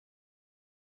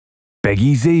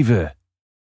Peggy 7.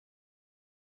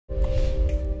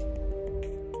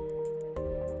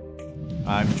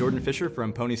 I'm Jordan Fisher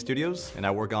from Pony Studios, and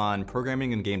I work on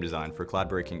programming and game design for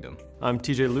CloudBerry Kingdom. I'm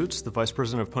TJ Lutz, the Vice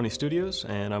President of Pony Studios,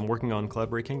 and I'm working on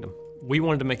CloudBerry Kingdom. We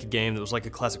wanted to make a game that was like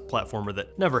a classic platformer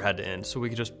that never had to end, so we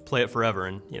could just play it forever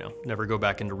and, never go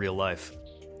back into real life.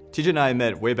 TJ and I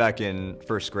met way back in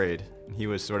first grade. He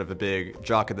was sort of a big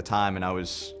jock at the time, and I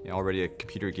was already a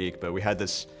computer geek, but we had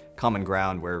this common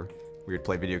ground where we would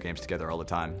play video games together all the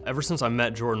time. Ever since I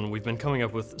met Jordan, we've been coming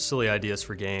up with silly ideas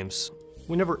for games.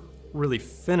 We never really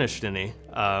finished any,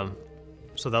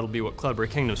 so that'll be what CloudBerry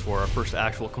Kingdom's for, our first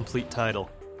actual complete title.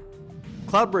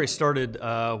 CloudBerry started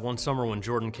one summer when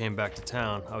Jordan came back to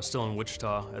town. I was still in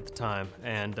Wichita at the time,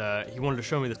 and he wanted to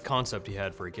show me the concept he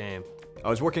had for a game. I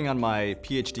was working on my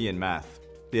PhD in math.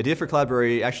 The idea for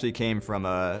CloudBerry actually came from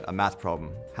a math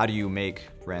problem. How do you make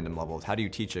random levels? How do you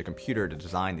teach a computer to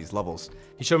design these levels?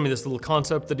 He showed me this little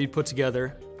concept that he'd put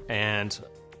together, and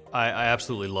I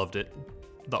absolutely loved it.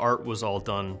 The art was all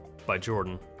done by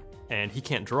Jordan, and he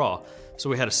can't draw, so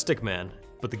we had a stick man,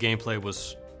 but the gameplay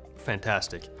was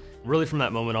fantastic. Really from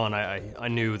that moment on, I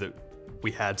knew that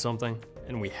we had something,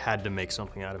 and we had to make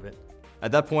something out of it.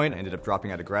 At that point, I ended up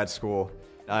dropping out of grad school.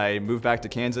 I moved back to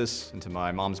Kansas, into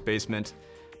my mom's basement.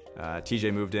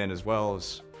 TJ moved in as well. It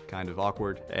was kind of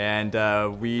awkward.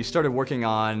 And we started working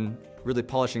on really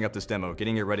polishing up this demo,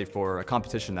 getting it ready for a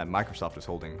competition that Microsoft was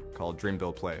holding called Dream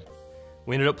Build Play.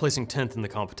 We ended up placing 10th in the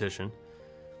competition,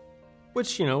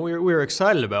 which, we were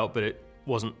excited about, but it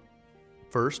wasn't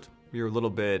first. We were a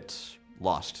little bit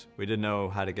lost. We didn't know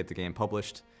how to get the game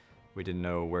published. We didn't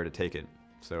know where to take it.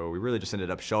 So we really just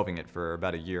ended up shelving it for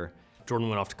about a year. Jordan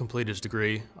went off to complete his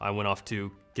degree. I went off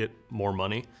to get more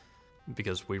money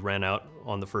because we ran out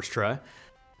on the first try.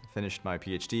 I finished my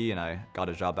PhD and I got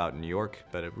a job out in New York,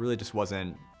 but it really just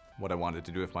wasn't what I wanted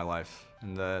to do with my life.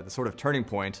 And the sort of turning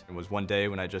point was one day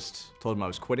when I just told him I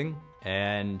was quitting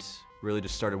and really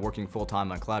just started working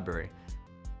full-time on CloudBerry.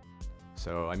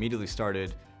 So I immediately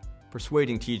started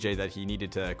persuading TJ that he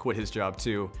needed to quit his job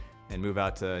too and move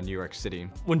out to New York City.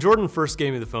 When Jordan first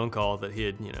gave me the phone call that he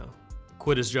had,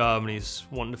 quit his job and he's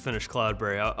wanting to finish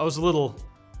CloudBerry, I was a little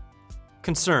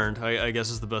concerned, I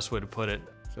guess is the best way to put it.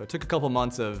 So it took a couple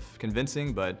months of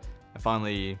convincing, but I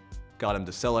finally got him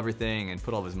to sell everything and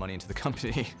put all of his money into the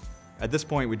company. At this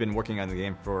point, we'd been working on the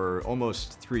game for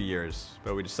almost 3 years,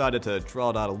 but we decided to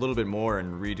draw it out a little bit more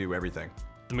and redo everything.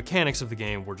 The mechanics of the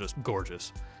game were just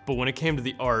gorgeous, but when it came to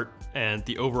the art and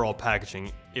the overall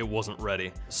packaging, it wasn't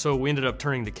ready. So we ended up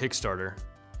turning to Kickstarter.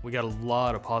 We got a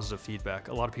lot of positive feedback.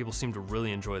 A lot of people seemed to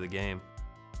really enjoy the game.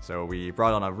 So we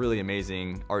brought on a really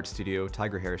amazing art studio,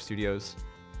 Tiger Hair Studios.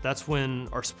 That's when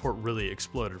our support really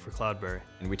exploded for CloudBerry.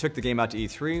 And we took the game out to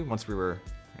E3 once we were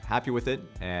happy with it,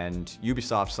 and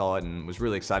Ubisoft saw it and was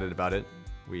really excited about it.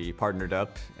 We partnered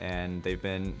up, and they've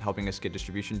been helping us get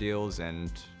distribution deals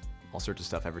and all sorts of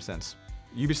stuff ever since.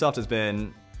 Ubisoft has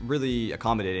been really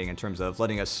accommodating in terms of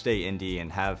letting us stay indie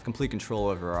and have complete control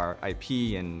over our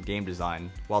IP and game design,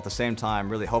 while at the same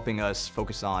time really helping us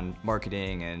focus on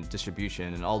marketing and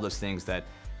distribution and all those things that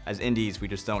as indies we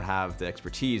just don't have the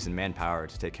expertise and manpower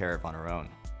to take care of on our own.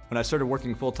 When I started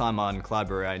working full-time on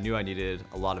CloudBerry, I knew I needed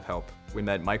a lot of help. We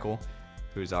met Michael,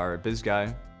 who's our biz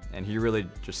guy, and he really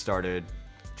just started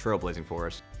trailblazing for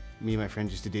us. Me and my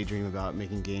friends used to daydream about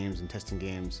making games and testing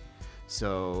games.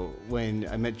 So when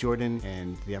I met Jordan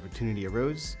and the opportunity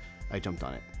arose, I jumped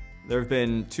on it. There have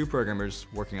been 2 programmers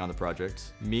working on the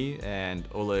project, me and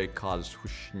Oleg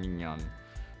Kozhushnyan.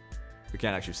 We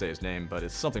can't actually say his name, but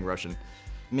it's something Russian.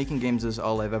 Making games is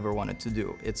all I've ever wanted to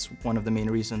do. It's one of the main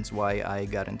reasons why I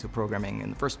got into programming in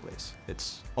the first place.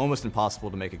 It's almost impossible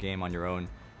to make a game on your own,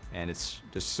 and it's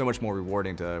just so much more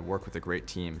rewarding to work with a great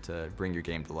team to bring your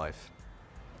game to life.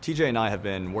 TJ and I have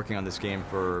been working on this game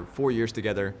for 4 years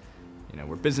together.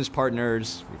 We're business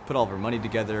partners, we've put all of our money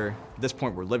together. At this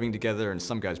point, we're living together in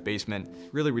some guy's basement.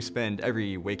 Really, we spend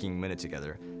every waking minute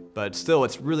together. But still,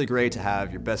 it's really great to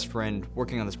have your best friend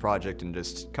working on this project and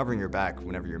just covering your back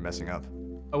whenever you're messing up.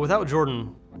 Without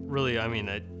Jordan, really,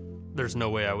 there's no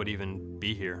way I would even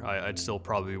be here. I'd still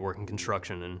probably be working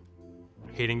construction and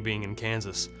hating being in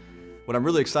Kansas. What I'm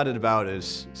really excited about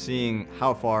is seeing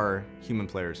how far human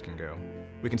players can go.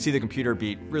 We can see the computer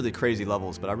beat really crazy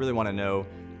levels, but I really want to know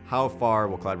how far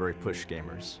will CloudBerry push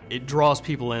gamers? It draws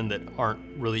people in that aren't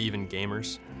really even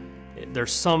gamers.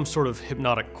 There's some sort of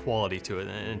hypnotic quality to it,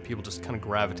 and people just kind of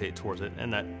gravitate towards it,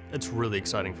 and it's really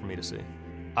exciting for me to see.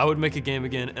 I would make a game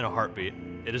again in a heartbeat.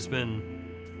 It has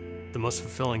been the most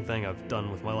fulfilling thing I've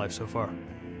done with my life so far.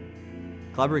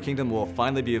 CloudBerry Kingdom will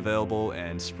finally be available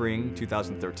in spring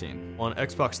 2013. On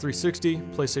Xbox 360,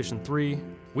 PlayStation 3,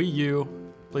 Wii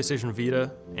U, PlayStation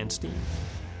Vita, and Steam.